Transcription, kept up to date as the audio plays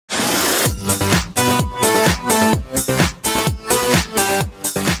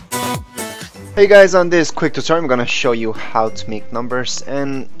Hey guys, on this quick tutorial I'm gonna show you how to make numbers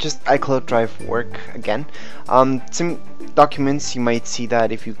and just iCloud Drive work again. Some documents you might see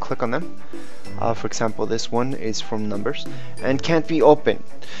that if you click on them, for example this one is from numbers and can't be opened.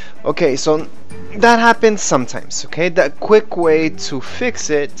 Okay, so that happens sometimes. Okay, the quick way to fix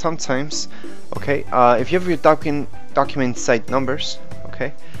it sometimes, okay, if you have your document inside numbers,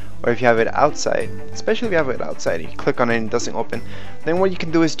 okay, or if you have it outside, especially if you have it outside, you click on it and it doesn't open, then what you can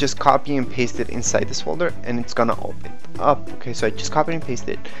do is just copy and paste it inside this folder and it's gonna open up. Okay, so I just copy and paste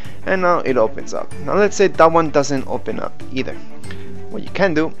it and now it opens up. Now let's say that one doesn't open up either. What you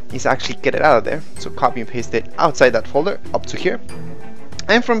can do is actually get it out of there, so copy and paste it outside that folder up to here,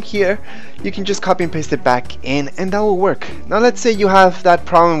 and from here you can just copy and paste it back in and that will work. Now let's say you have that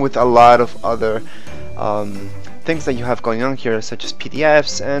problem with a lot of other things that you have going on here, such as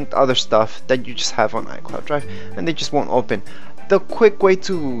PDFs and other stuff that you just have on iCloud Drive and they just won't open. The quick way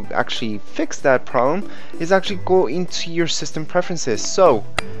to actually fix that problem is actually go into your system preferences. So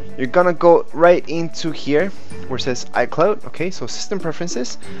you're gonna go right into here where it says iCloud. Okay, so system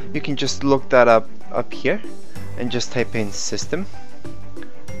preferences, you can just look that up here and just type in system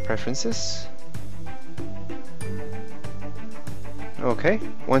preferences. Okay,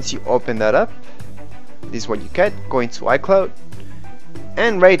 once you open that up, this is what you get. Go into iCloud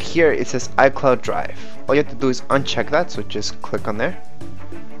and right here it says iCloud Drive. All you have to do is uncheck that, so just click on there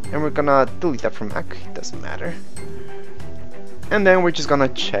and we're gonna delete that from Mac, it doesn't matter, and then we're just gonna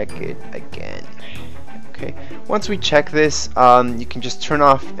check it again. Okay, once we check this, you can just turn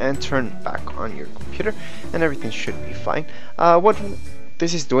off and turn back on your computer and everything should be fine. What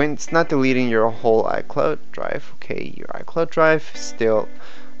this is doing, it's not deleting your whole iCloud Drive. Okay, your iCloud Drive is still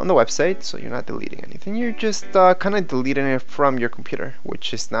on the website, so you're not deleting anything, you're just kind of deleting it from your computer,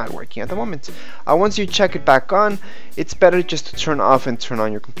 which is not working at the moment. Once you check it back on, it's better just to turn off and turn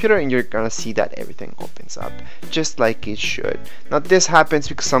on your computer and you're gonna see that everything opens up just like it should. Now this happens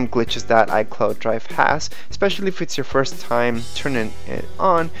because some glitches that iCloud Drive has, especially if it's your first time turning it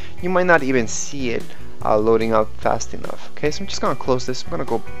on, you might not even see it loading up fast enough. Okay, so I'm just gonna close this, I'm gonna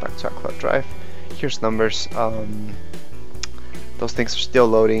go back to iCloud Drive. Here's numbers. Those things are still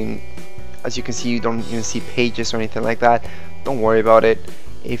loading. As you can see, you don't even see pages or anything like that. Don't worry about it.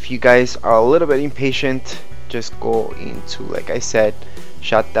 If you guys are a little bit impatient, just go into, like I said,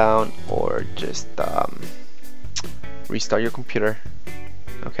 shutdown or just restart your computer.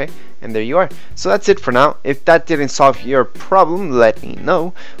 Okay, and there you are. So that's it for now. If that didn't solve your problem, let me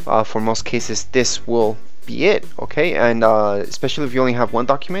know. For most cases this will be it. Okay, and especially if you only have one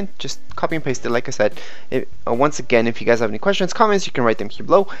document, just copy and paste it like I said. Once again, if you guys have any questions, comments, you can write them here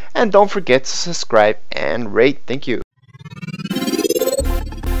below, and don't forget to subscribe and rate. Thank you.